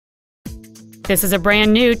This is a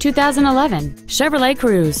brand new 2011 Chevrolet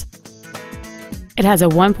Cruze. It has a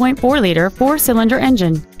 1.4-liter four-cylinder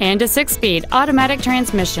engine and a 6-speed automatic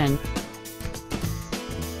transmission.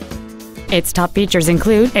 Its top features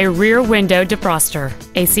include a rear window defroster,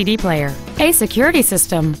 a CD player, a security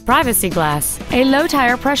system, privacy glass, a low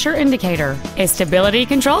tire pressure indicator, a stability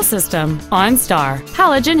control system, OnStar,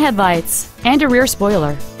 halogen headlights, and a rear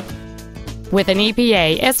spoiler. With an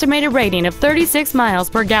EPA estimated rating of 36 miles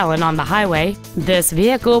per gallon on the highway, this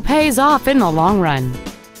vehicle pays off in the long run.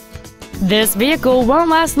 This vehicle won't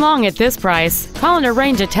last long at this price. Call and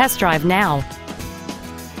arrange a test drive now.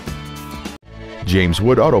 James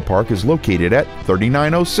Wood Auto Park is located at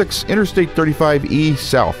 3906 Interstate 35E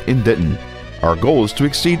South in Denton. Our goal is to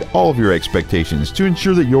exceed all of your expectations to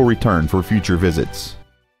ensure that you'll return for future visits.